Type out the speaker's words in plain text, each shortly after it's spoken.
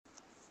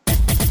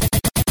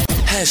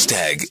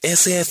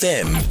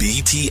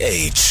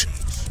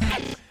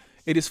#SAFMBTH.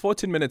 It is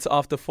 14 minutes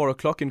after 4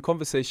 o'clock. In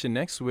conversation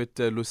next with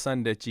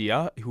Lusanda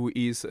Jiya, who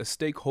is a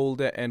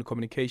Stakeholder and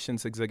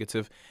Communications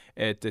Executive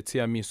at the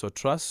Tshiamiso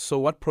Trust. So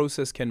what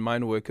process can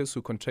mine workers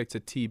who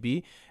contracted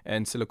TB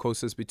and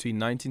Silicosis between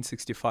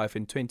 1965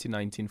 and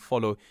 2019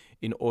 follow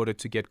in order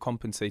to get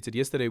compensated?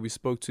 Yesterday, we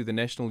spoke to the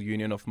National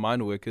Union of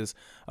Mineworkers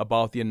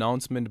about the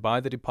announcement by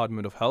the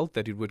Department of Health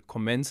that it would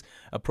commence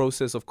a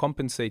process of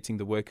compensating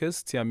the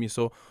workers.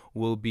 Tshiamiso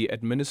will be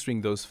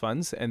administering those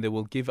funds, and they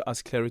will give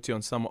us clarity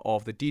on some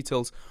of the details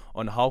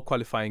on how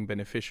qualifying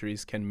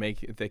beneficiaries can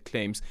make their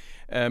claims.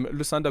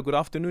 Lusanda, good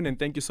afternoon, and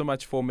thank you so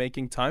much for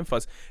making time for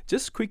us.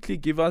 Just quickly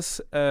give us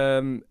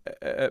the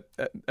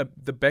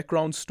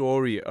background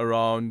story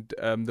around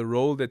the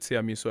role that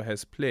Tshiamiso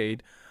has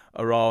played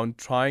around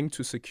trying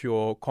to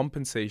secure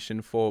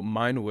compensation for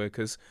mine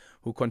workers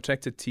who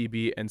contracted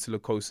TB and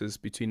silicosis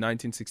between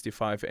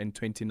 1965 and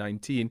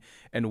 2019,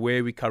 and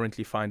where we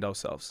currently find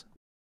ourselves.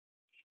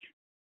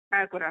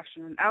 Good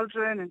afternoon,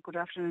 Aldrin, and good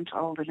afternoon to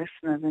all the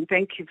listeners. And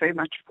thank you very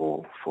much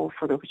for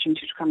the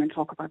opportunity to come and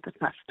talk about the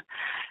trust.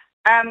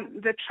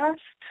 The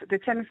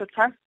Tshiamiso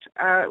Trust,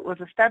 was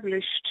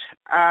established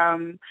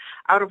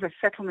out of a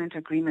settlement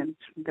agreement.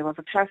 There was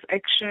a class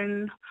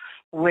action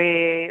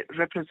where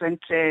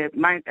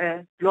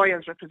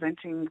lawyers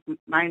representing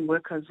mine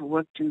workers who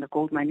worked in the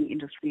gold mining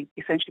industry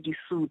essentially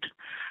sued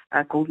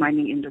gold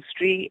mining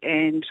industry,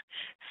 and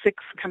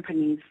 6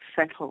 companies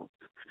settled.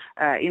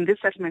 In this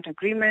settlement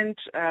agreement,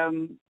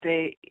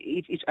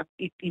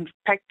 it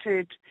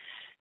impacted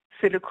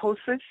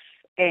silicosis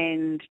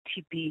and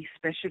TB,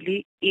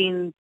 especially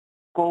in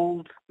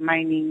gold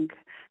mining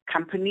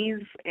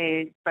companies,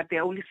 but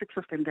there are only 6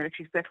 of them that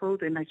actually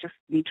settled, and I just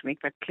need to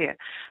make that clear.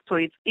 So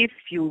it's if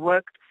you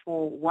worked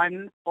for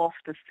one of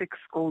the 6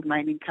 gold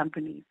mining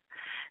companies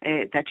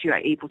that you are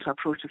able to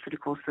approach the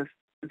silicosis,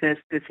 the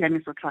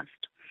Tshiamiso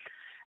Trust.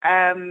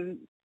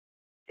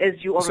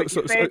 As you already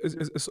said.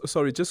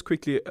 Sorry, just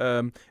quickly,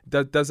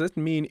 does it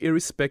mean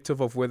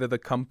irrespective of whether the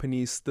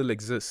companies still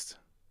exist?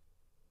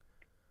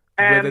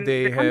 Whether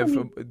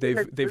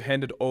they've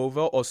handed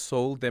over or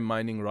sold their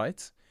mining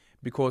rights?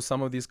 Because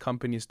some of these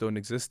companies don't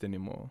exist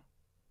anymore.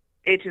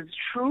 It is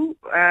true,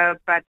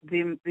 but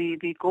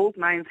the gold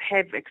mines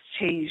have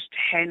exchanged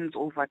hands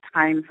over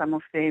time, some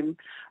of them,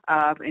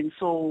 and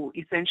so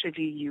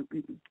essentially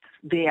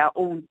they are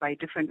owned by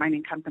different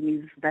mining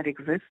companies that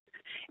exist.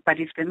 But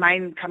if the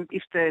mine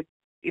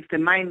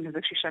is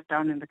actually shut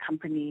down and the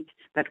company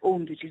that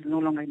owned it is no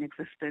longer in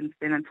existence,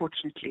 then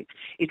unfortunately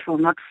it will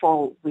not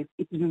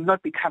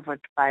be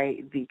covered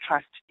by the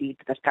trust deed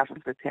that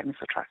governs the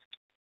Tshiamiso Trust.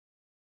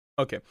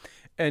 Okay,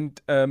 and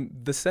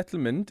the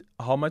settlement,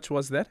 how much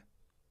was that?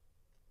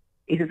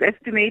 It is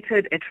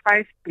estimated at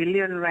 5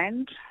 billion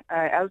rand,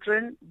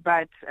 Aldrin,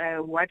 but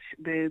what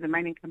the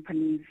mining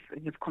companies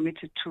have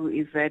committed to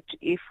is that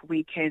if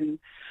we can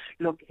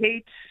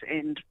locate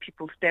and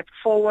people step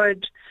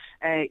forward,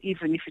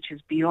 even if it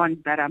is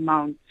beyond that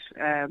amount,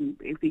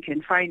 if we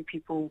can find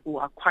people who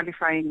are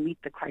qualifying,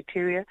 meet the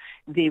criteria,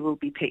 they will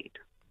be paid.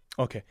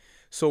 Okay,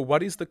 so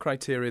what is the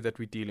criteria that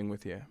we're dealing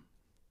with here?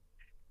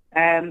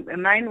 A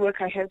mine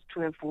worker has to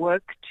have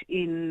worked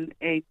in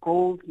a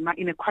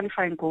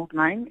qualifying gold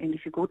mine, and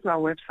if you go to our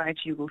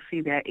website, you will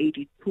see there are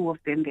 82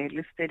 of them. They're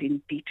listed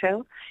in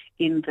detail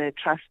in the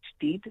trust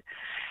deed,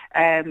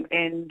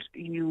 and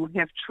you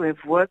have to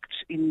have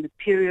worked in the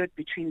period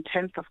between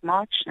 10th of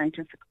March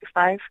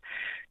 1965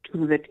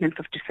 to the 10th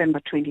of December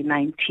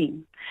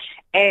 2019,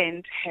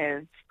 and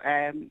have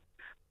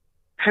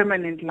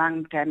permanent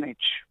lung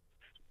damage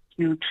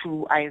due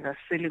to either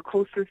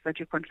silicosis that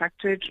you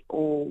contracted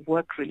or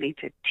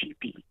work-related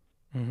TB.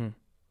 Mm-hmm.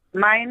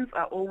 Mines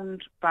are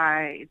owned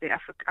by the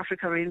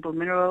Africa Rainbow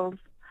Minerals,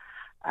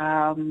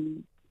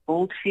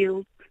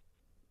 Goldfields,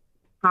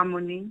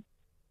 Harmony,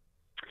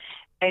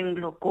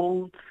 Anglo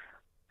Gold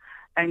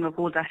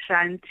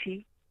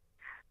Ashanti,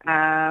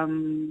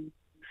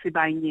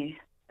 Sibanye,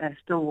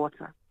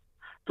 Stillwater.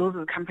 Those are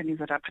the companies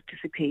that are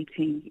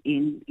participating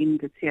in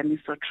the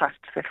Tshiamiso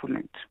Trust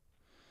settlement.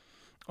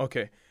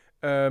 Okay.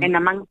 And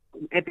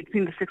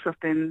between the 6 of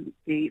them,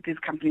 these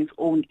companies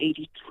own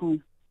 82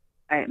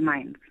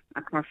 mines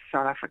across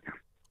South Africa.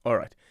 All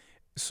right.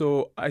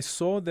 So I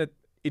saw that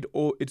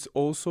it's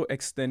also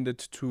extended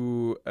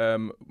to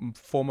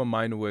former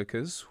mine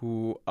workers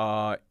who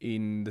are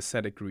in the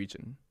SADC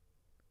region.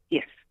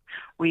 Yes.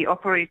 We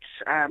operate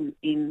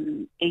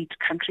in 8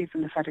 countries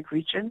in the SADC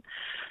region.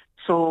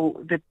 So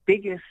the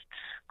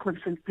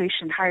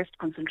highest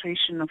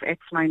concentration of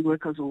ex-mine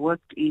workers who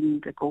worked in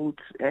the gold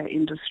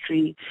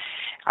industry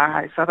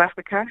South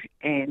Africa,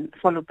 and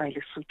followed by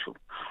Lesotho.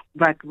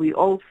 But we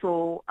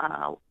also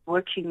are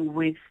working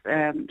with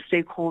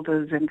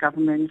stakeholders and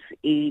governments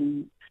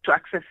to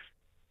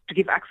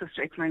give access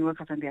to ex-mine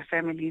workers and their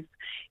families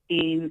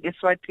in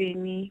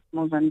Eswatini,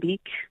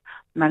 Mozambique,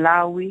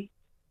 Malawi,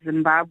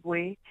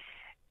 Zimbabwe,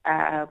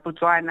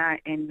 Botswana,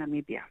 and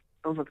Namibia.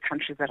 Those are the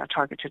countries that are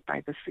targeted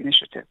by this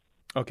initiative.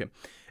 Okay.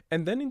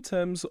 And then in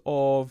terms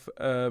of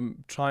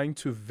trying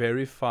to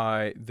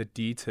verify the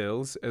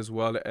details, as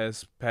well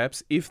as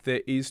perhaps if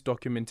there is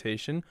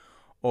documentation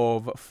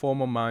of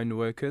former mine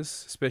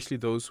workers, especially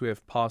those who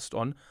have passed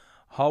on,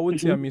 how would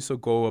Tshiamiso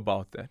go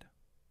about that?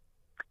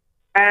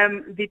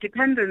 The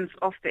dependents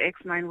of the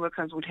ex-mine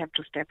workers would have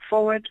to step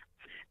forward.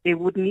 They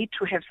would need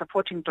to have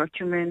supporting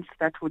documents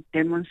that would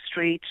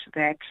demonstrate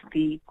that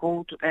the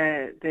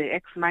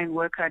ex-mine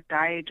worker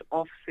died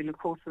of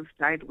silicosis,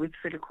 died with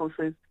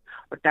silicosis,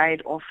 or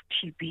died of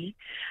TB.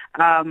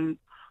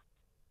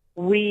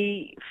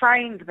 We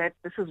find that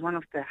this is one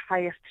of the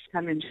highest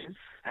challenges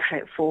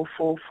for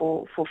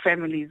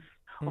families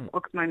of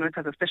ex-mine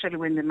workers, especially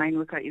when the mine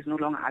worker is no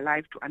longer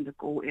alive, to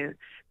undergo a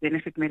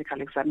benefit medical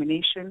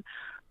examination.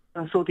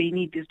 So they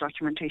need this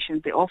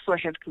documentation. They also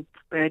have to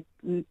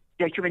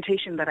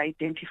documentation that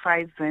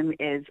identifies them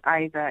as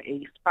either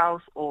a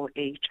spouse or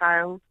a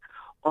child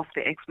of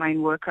the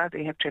ex-mine worker.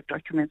 They have to have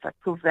documents that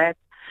prove that.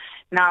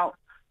 Now,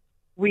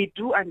 we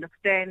do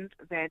understand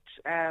that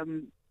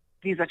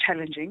these are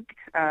challenging.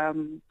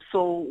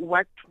 So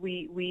what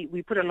we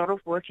put a lot of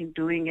work in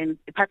doing, and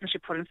a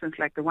partnership, for instance,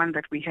 like the one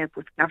that we have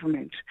with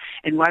government,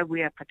 and why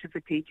we are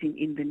participating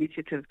in the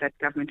initiative that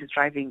government is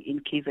driving in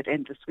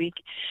KZN this week,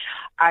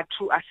 are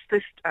to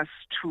assist us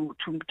to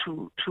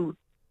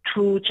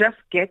just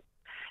get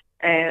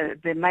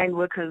the mine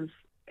workers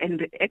and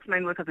the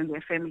ex-mine workers and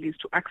their families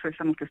to access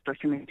some of this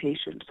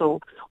documentation.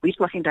 So we're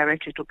talking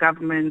directly to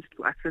governments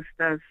to assist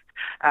us,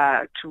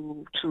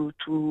 to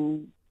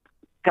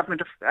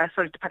Department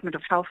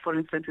of Health, for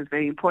instance, is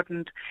very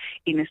important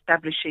in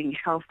establishing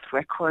health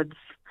records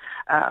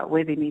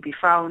where they may be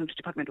found.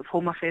 Department of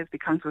Home Affairs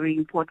becomes very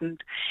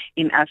important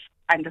in us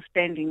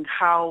understanding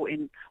how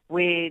and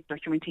where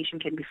documentation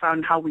can be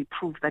found, how we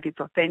prove that it's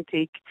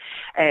authentic.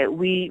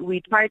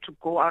 We try to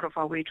go out of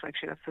our way to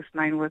actually assist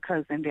mine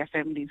workers and their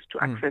families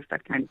to access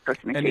that kind of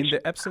documentation. And in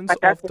the absence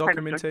of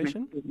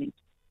documentation?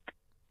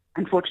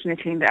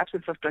 Unfortunately, in the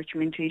absence of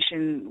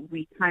documentation,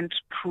 we can't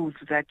prove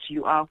that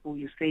you are who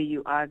you say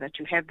you are, that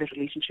you have the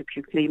relationship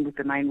you claim with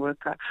the mine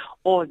worker,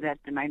 or that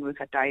the mine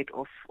worker died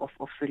of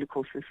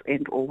silicosis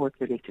and or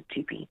work-related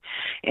TB.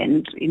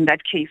 And in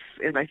that case,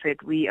 as I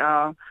said, we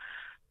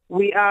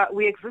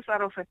exist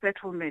out of a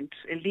settlement,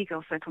 a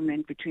legal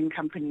settlement between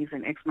companies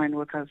and ex-mine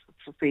workers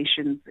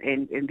associations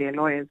and their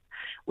lawyers.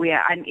 We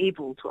are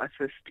unable to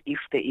assist if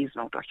there is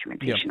no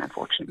documentation,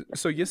 unfortunately.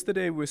 So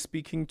yesterday we were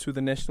speaking to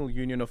the National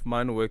Union of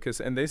Mineworkers,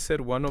 and they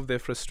said one of their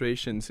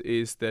frustrations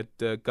is that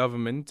the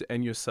government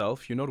and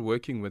yourself, you're not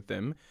working with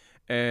them,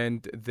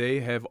 and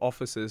they have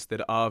offices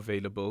that are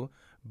available,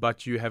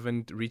 but you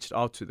haven't reached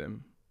out to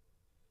them.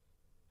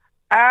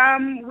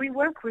 We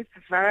work with a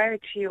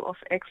variety of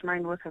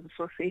ex-mine workers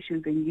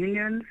associations and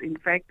unions. In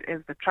fact,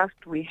 as the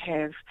trust, we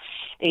have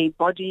a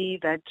body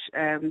that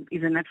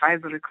is an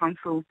advisory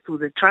council to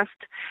the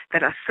trust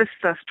that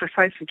assists us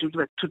precisely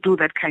to do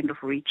that kind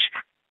of reach.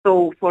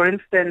 So, for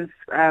instance,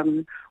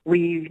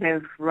 we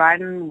have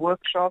run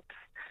workshops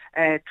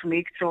to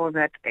make sure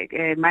that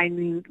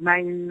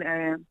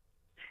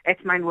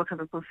ex-mine workers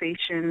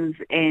associations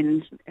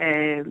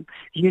and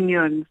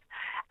unions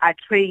are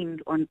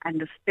trained on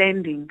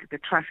understanding the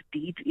trust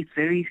deed, its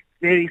very,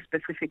 very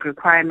specific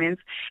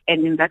requirements,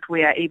 and in that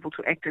way are able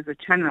to act as a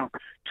channel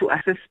to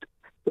assist,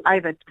 to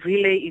either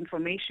relay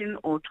information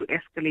or to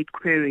escalate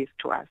queries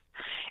to us.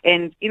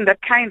 And in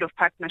that kind of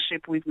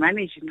partnership, we've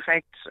managed, in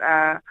fact,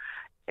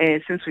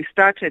 since we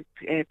started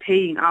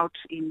paying out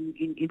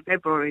in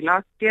February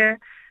last year,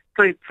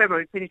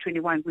 February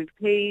 2021, we've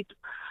paid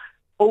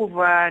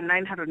over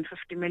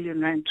 950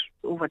 million rand,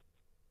 over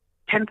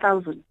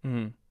 10,000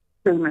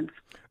 payments.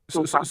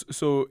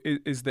 So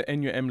is the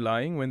NUM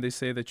lying when they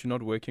say that you're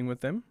not working with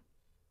them?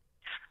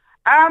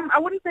 I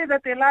wouldn't say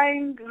that they're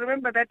lying.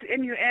 Remember that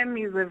NUM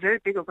is a very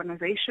big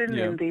organization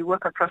and they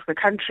work across the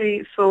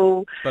country.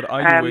 So, but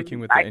are you working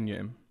with the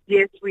NUM?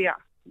 Yes, we are.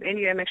 The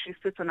NUM actually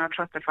sits on our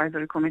trust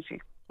advisory committee.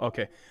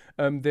 Okay.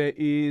 There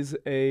is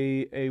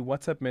a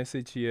WhatsApp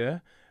message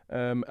here.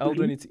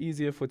 Eldrin, it's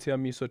easier for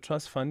Tshiamiso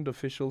Trust Fund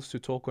officials to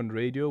talk on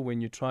radio. When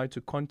you try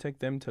to contact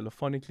them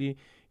telephonically,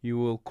 you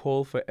will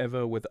call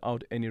forever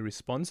without any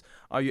response.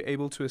 Are you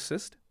able to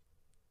assist?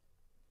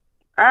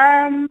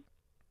 I'm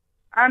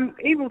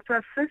able to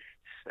assist.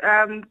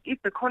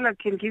 If the caller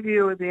can give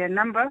you their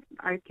number,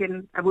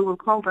 we will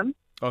call them.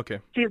 Okay.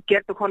 Please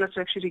get the caller to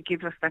actually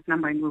give us that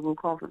number and we will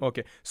call them.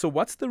 Okay. So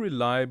what's the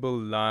reliable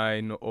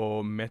line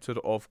or method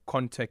of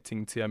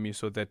contacting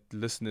Tshiamiso that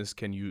listeners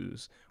can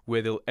use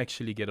where they'll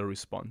actually get a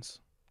response?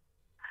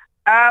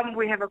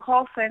 We have a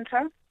call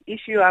center.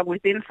 If you are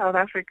within South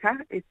Africa,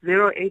 it's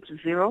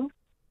 080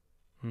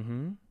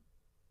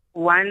 1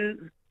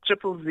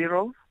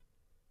 000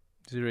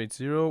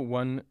 080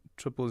 1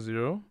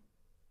 240.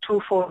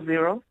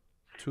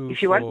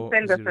 If you want to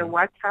send us a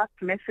WhatsApp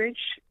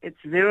message, it's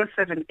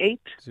 078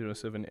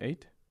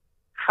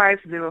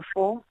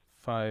 504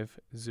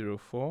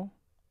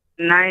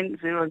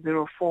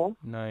 9004.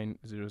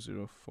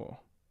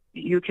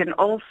 You can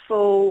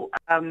also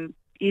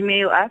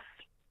email us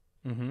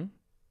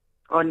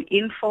on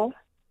info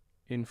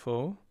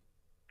Info.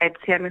 At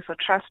Tshiamiso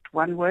Trust,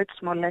 one word,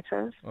 small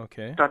letters,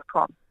 Okay.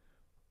 .com.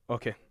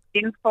 Okay.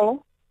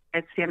 Info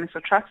at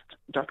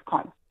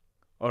Tshiamisotrust.com.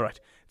 All right.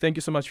 Thank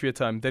you so much for your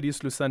time. That is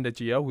Lusanda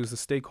Jiya, who is the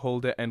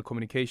Stakeholder and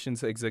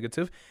Communications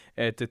Executive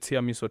at the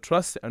Tshiamiso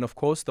Trust. And of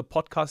course, the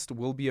podcast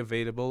will be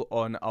available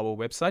on our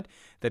website.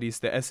 That is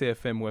the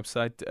SAFM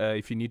website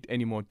if you need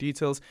any more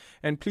details.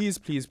 And please,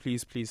 please,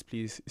 please, please,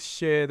 please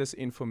share this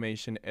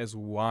information as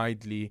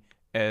widely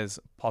as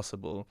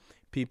possible.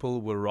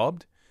 People were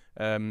robbed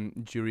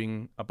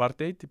during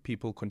apartheid.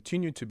 People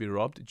continue to be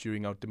robbed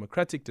during our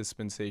democratic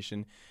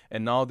dispensation,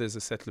 and now there's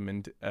a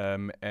settlement,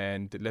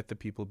 and let the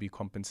people be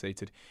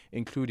compensated,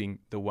 including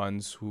the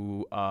ones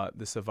who are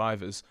the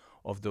survivors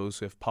of those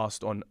who have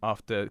passed on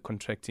after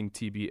contracting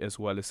TB as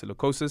well as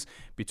silicosis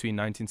between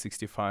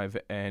 1965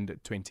 and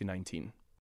 2019.